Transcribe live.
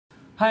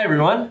Hi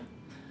everyone!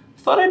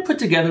 Thought I'd put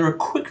together a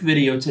quick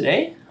video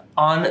today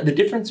on the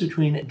difference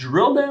between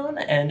drill down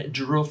and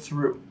drill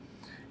through,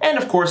 and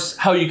of course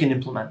how you can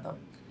implement them.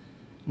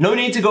 No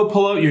need to go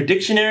pull out your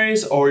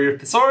dictionaries or your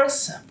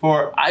thesaurus,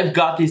 for I've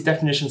got these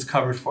definitions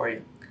covered for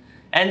you.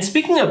 And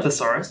speaking of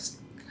thesaurus,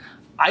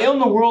 I own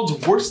the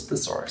world's worst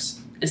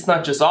thesaurus. It's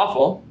not just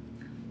awful,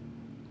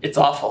 it's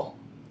awful.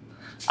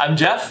 I'm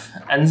Jeff,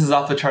 and this is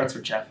Off the Charts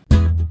with Jeff.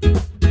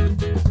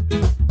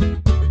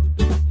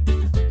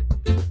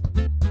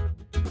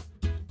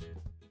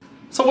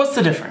 So what's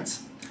the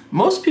difference?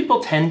 Most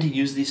people tend to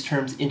use these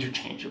terms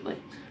interchangeably,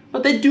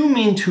 but they do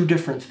mean two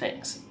different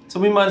things, so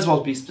we might as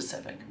well be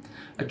specific.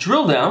 A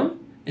drill down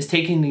is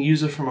taking the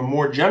user from a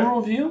more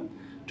general view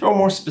to a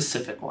more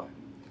specific one.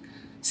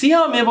 See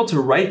how I'm able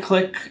to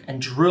right-click and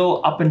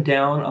drill up and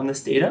down on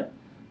this data?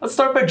 Let's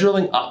start by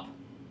drilling up.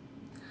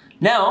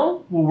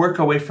 Now we'll work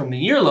our way from the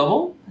year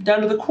level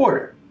down to the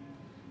quarter,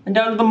 and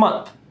down to the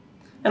month,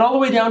 and all the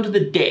way down to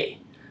the day.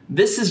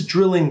 This is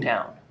drilling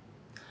down.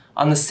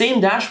 On the same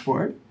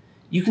dashboard,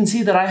 you can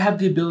see that I have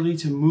the ability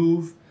to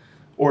move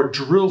or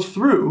drill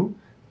through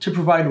to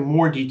provide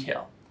more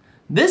detail.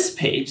 This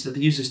page that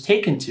the user's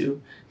taken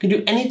to can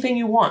do anything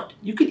you want.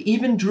 You could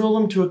even drill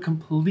them to a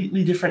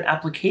completely different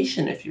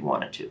application if you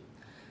wanted to.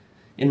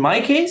 In my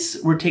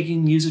case, we're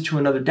taking the user to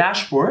another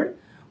dashboard,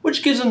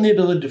 which gives them the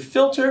ability to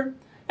filter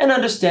and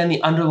understand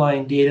the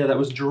underlying data that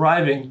was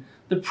driving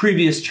the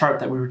previous chart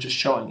that we were just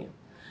showing you.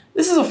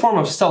 This is a form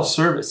of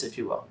self-service, if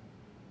you will.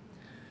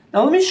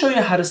 Now let me show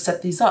you how to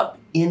set these up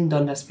in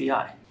Dundas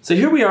BI. So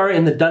here we are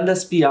in the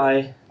Dundas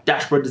BI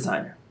Dashboard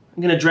Designer.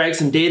 I'm going to drag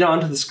some data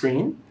onto the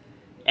screen,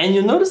 and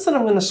you'll notice that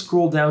I'm going to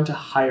scroll down to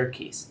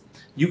hierarchies.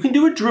 You can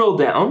do a drill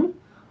down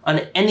on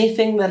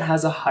anything that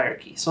has a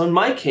hierarchy. So in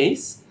my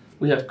case,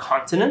 we have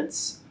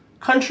continents,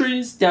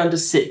 countries, down to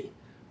city.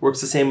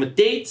 Works the same with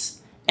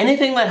dates,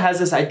 anything that has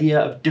this idea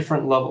of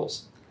different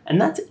levels.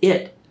 And that's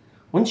it.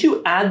 Once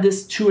you add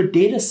this to a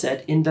data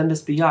set in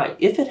Dundas BI,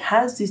 if it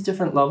has these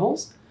different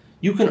levels,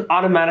 you can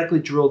automatically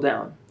drill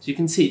down. So you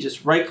can see,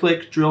 just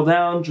right-click, drill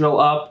down, drill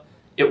up,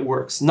 it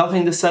works.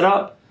 Nothing to set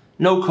up,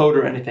 no code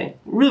or anything.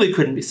 Really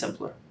couldn't be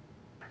simpler.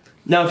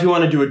 Now if you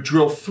want to do a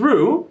drill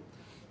through,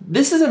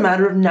 this is a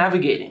matter of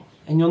navigating.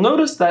 And you'll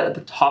notice that at the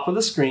top of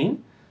the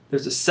screen,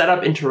 there's a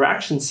setup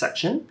interactions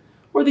section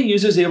where the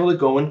user is able to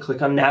go and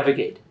click on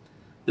navigate.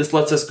 This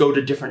lets us go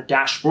to different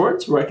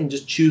dashboards where I can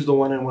just choose the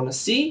one I want to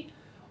see,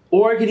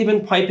 or I could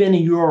even pipe in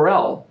a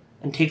URL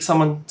and take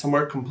someone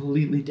somewhere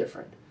completely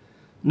different.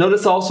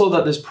 Notice also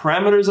that there's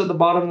parameters at the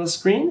bottom of the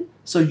screen,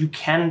 so you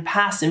can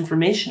pass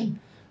information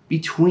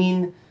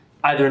between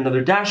either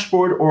another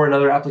dashboard or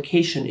another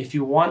application if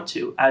you want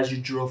to as you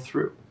drill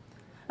through.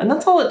 And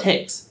that's all it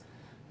takes.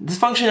 This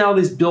functionality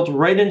is built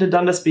right into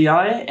Dundas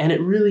BI, and it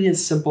really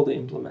is simple to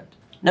implement.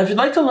 Now if you'd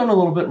like to learn a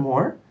little bit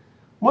more,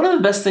 one of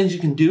the best things you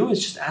can do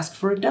is just ask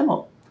for a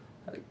demo.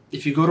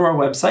 If you go to our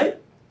website,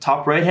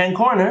 top right-hand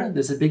corner,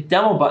 there's a big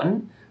demo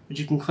button, which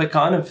you can click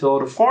on and fill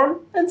out a form,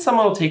 and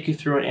someone will take you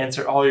through and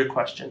answer all your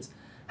questions.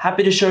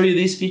 Happy to show you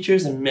these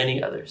features and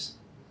many others.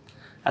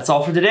 That's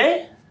all for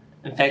today,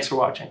 and thanks for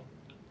watching.